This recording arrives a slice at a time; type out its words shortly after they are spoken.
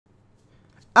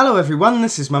Hello everyone,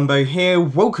 this is Mumbo here,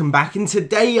 welcome back, and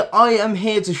today I am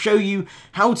here to show you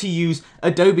how to use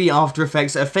Adobe After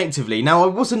Effects effectively. Now I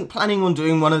wasn't planning on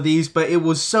doing one of these, but it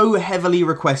was so heavily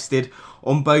requested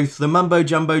on both the Mumbo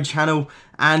Jumbo channel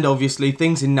and obviously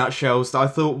Things in Nutshells that I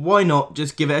thought, why not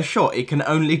just give it a shot? It can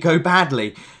only go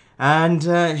badly. And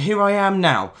here I am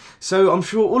now. So I'm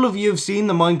sure all of you have seen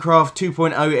the Minecraft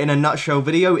 2.0 in a nutshell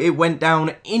video. It went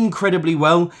down incredibly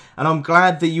well, and I'm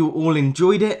glad that you all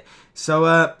enjoyed it.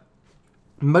 So,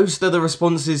 most of the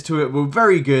responses to it were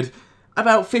very good.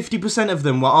 About 50% of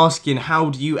them were asking, how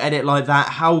do you edit like that?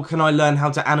 How can I learn how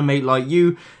to animate like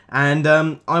you? And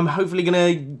I'm hopefully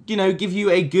going to, give you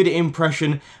a good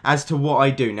impression as to what I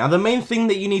do. Now, the main thing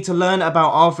that you need to learn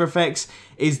about After Effects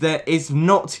is that it's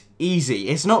not easy.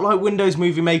 It's not like Windows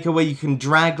Movie Maker where you can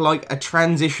drag like a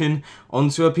transition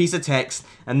onto a piece of text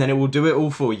and then it will do it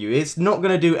all for you. It's not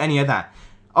going to do any of that.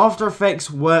 After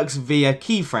Effects works via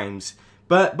keyframes,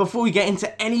 but before we get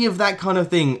into any of that kind of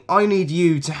thing, I need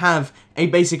you to have a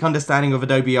basic understanding of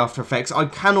Adobe After Effects. I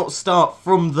cannot start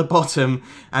from the bottom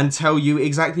and tell you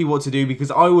exactly what to do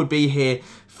because I would be here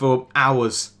for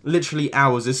hours, literally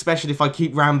hours, especially if I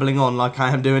keep rambling on like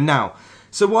I am doing now.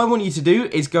 So what I want you to do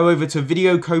is go over to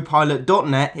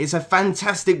videocopilot.net, it's a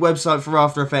fantastic website for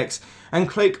After Effects, and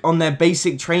click on their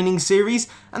basic training series,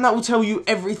 and that will tell you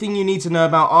everything you need to know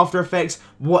about After Effects,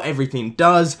 what everything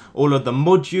does, all of the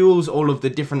modules, all of the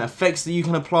different effects that you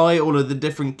can apply, all of the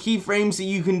different keyframes that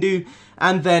you can do,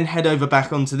 and then head over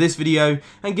back onto this video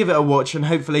and give it a watch, and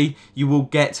hopefully you will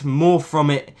get more from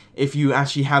it if you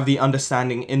actually have the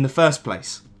understanding in the first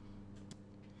place.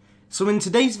 So in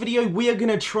today's video, we are going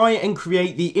to try and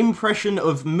create the impression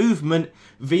of movement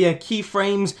via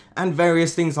keyframes and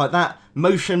various things like that,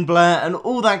 motion blur and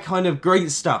all that kind of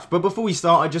great stuff. But before we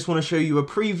start, I just want to show you a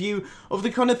preview of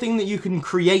the kind of thing that you can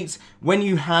create when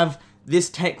you have this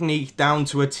technique down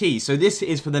to a T. So this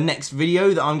is for the next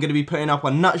video that I'm going to be putting up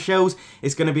on Nutshells.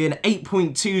 It's going to be an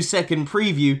 8.2 second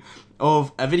preview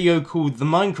of a video called The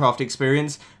Minecraft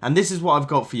Experience, and this is what I've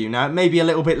got for you. Now, it may be a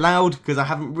little bit loud because I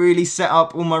haven't really set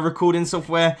up all my recording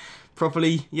software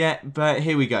properly yet, but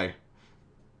here we go.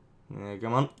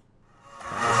 Come on.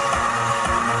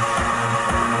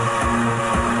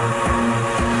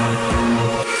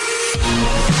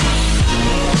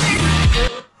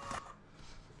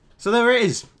 So there it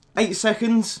is, 8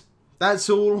 seconds,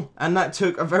 that's all, and that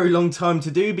took a very long time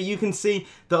to do, but you can see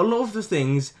that a lot of the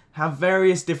things have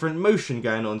various different motion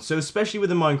going on. So especially with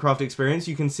the Minecraft experience,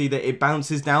 you can see that it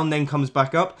bounces down, then comes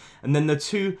back up, and then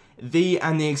the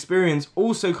and the experience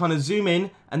also kind of zoom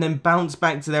in and then bounce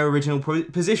back to their original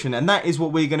position, and that is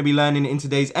what we're going to be learning in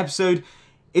today's episode.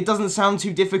 It doesn't sound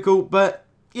too difficult, but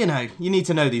you need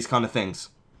to know these kind of things.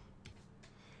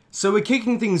 So we're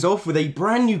kicking things off with a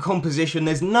brand new composition.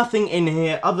 There's nothing in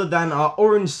here other than our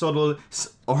orange solid,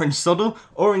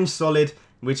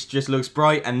 which just looks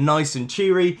bright and nice and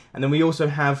cheery. And then we also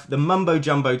have the Mumbo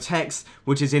Jumbo text,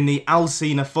 which is in the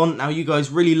Alcina font. Now you guys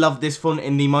really loved this font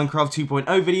in the Minecraft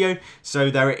 2.0 video,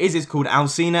 so there it is. It's called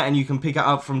Alcina, and you can pick it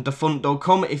up from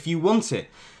dafont.com if you want it.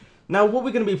 Now what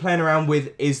we're going to be playing around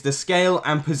with is the scale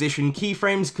and position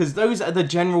keyframes, because those are the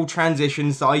general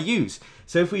transitions that I use.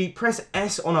 So if we press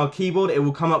S on our keyboard, it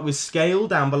will come up with scale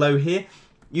down below here.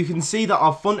 You can see that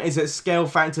our font is at scale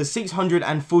factor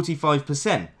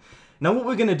 645%. Now what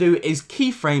we're going to do is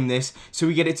keyframe this so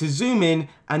we get it to zoom in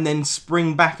and then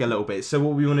spring back a little bit. So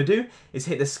what we want to do is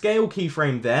hit the scale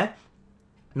keyframe there.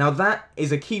 Now that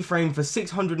is a keyframe for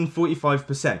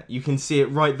 645%. You can see it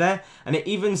right there, and it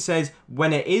even says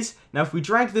when it is. Now if we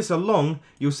drag this along,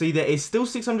 you'll see that it's still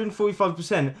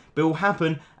 645%, but it will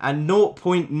happen at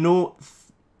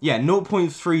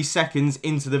 0.3 seconds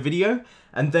into the video,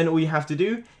 and then all you have to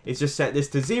do is just set this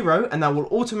to 0, and that will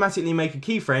automatically make a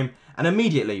keyframe, and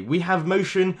immediately we have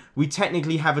motion, we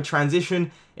technically have a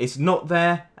transition, it's not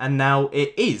there, and now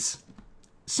it is.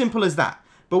 Simple as that.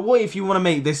 But what if you want to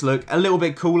make this look a little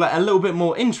bit cooler, a little bit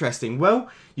more interesting? Well,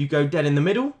 you go dead in the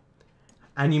middle,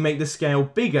 and you make the scale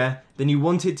bigger than you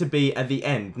want it to be at the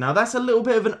end. Now that's a little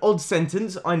bit of an odd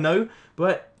sentence, I know,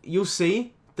 but you'll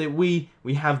see that we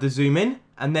have the zoom in,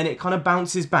 and then it kind of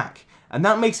bounces back. And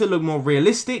that makes it look more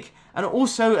realistic, and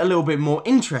also a little bit more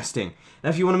interesting. Now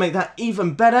if you want to make that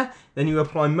even better, then you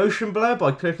apply motion blur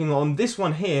by clicking on this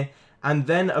one here, and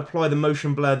then apply the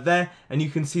motion blur there, and you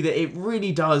can see that it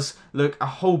really does look a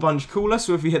whole bunch cooler.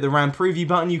 So if we hit the RAM preview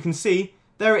button, you can see,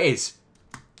 there it is.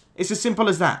 It's as simple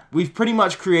as that. We've pretty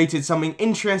much created something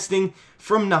interesting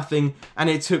from nothing, and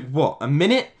it took, what, a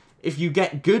minute? If you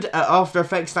get good at After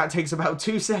Effects, that takes about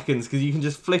 2 seconds, because you can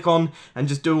just flick on and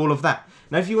just do all of that.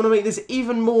 Now, if you want to make this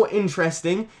even more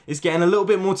interesting, it's getting a little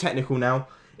bit more technical now.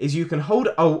 is you can hold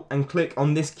Alt and click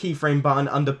on this keyframe button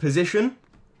under position,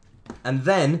 and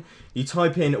then you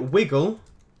type in wiggle,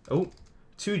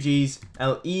 2 G's,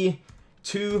 LE,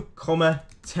 2,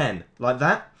 10, like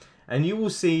that, and you will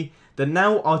see that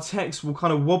now our text will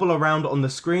kind of wobble around on the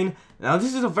screen. Now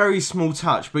this is a very small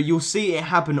touch, but you'll see it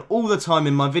happen all the time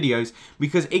in my videos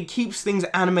because it keeps things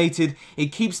animated, it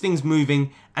keeps things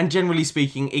moving, and generally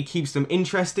speaking, it keeps them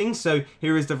interesting. So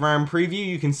here is the RAM preview.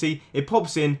 You can see it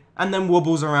pops in and then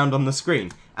wobbles around on the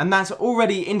screen. And that's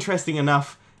already interesting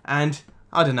enough, and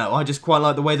I don't know, I just quite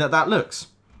like the way that that looks.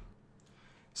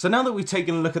 So now that we've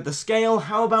taken a look at the scale,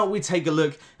 how about we take a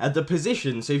look at the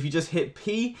position? So if you just hit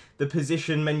P, the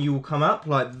position menu will come up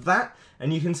like that,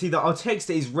 and you can see that our text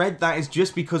is red. That is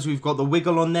just because we've got the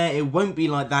wiggle on there. It won't be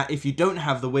like that if you don't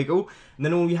have the wiggle. And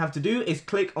then all you have to do is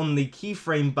click on the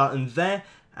keyframe button there,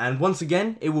 and once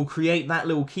again, it will create that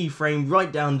little keyframe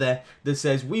right down there that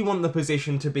says we want the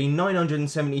position to be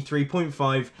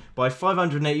 973.5 by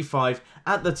 585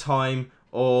 at the time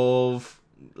of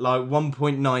like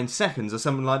 1.9 seconds or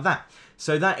something like that.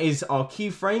 So that is our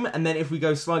keyframe, and then if we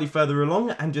go slightly further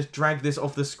along and just drag this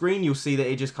off the screen, you'll see that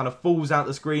it just kind of falls out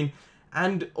the screen,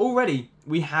 and already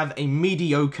we have a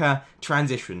mediocre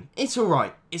transition. It's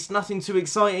alright, it's nothing too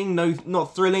exciting,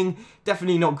 not thrilling,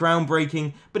 definitely not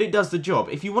groundbreaking, but it does the job.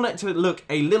 If you want it to look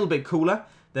a little bit cooler,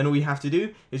 then all you have to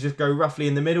do is just go roughly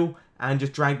in the middle and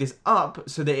just drag this up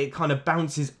so that it kind of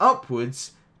bounces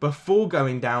upwards before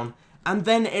going down, and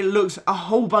then it looks a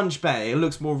whole bunch better. It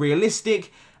looks more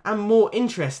realistic and more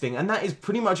interesting, and that is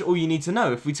pretty much all you need to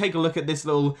know. If we take a look at this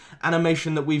little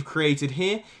animation that we've created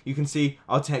here, you can see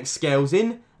our text scales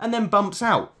in and then bumps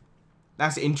out.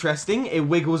 That's interesting. It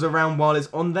wiggles around while it's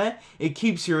on there. It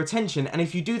keeps your attention, and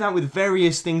if you do that with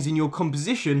various things in your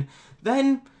composition,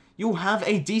 then you'll have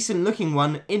a decent looking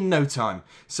one in no time.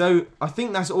 So I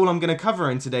think that's all I'm going to cover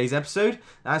in today's episode.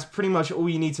 That's pretty much all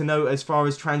you need to know as far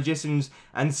as transitions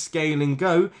and scaling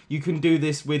go. You can do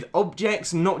this with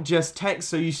objects, not just text.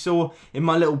 So you saw in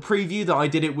my little preview that I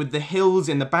did it with the hills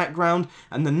in the background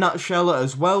and the nutshell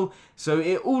as well. So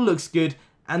it all looks good,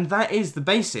 and that is the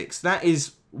basics. That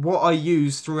is what I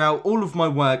use throughout all of my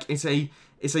work. It's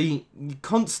a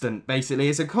constant, basically.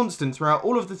 It's a constant throughout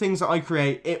all of the things that I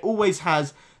create. It always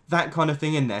has that kind of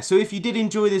thing in there. So if you did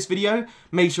enjoy this video,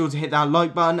 make sure to hit that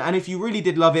like button, and if you really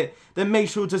did love it, then make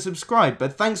sure to subscribe.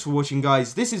 But thanks for watching,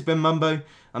 guys. This has been Mumbo,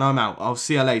 and I'm out. I'll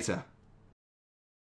see you later.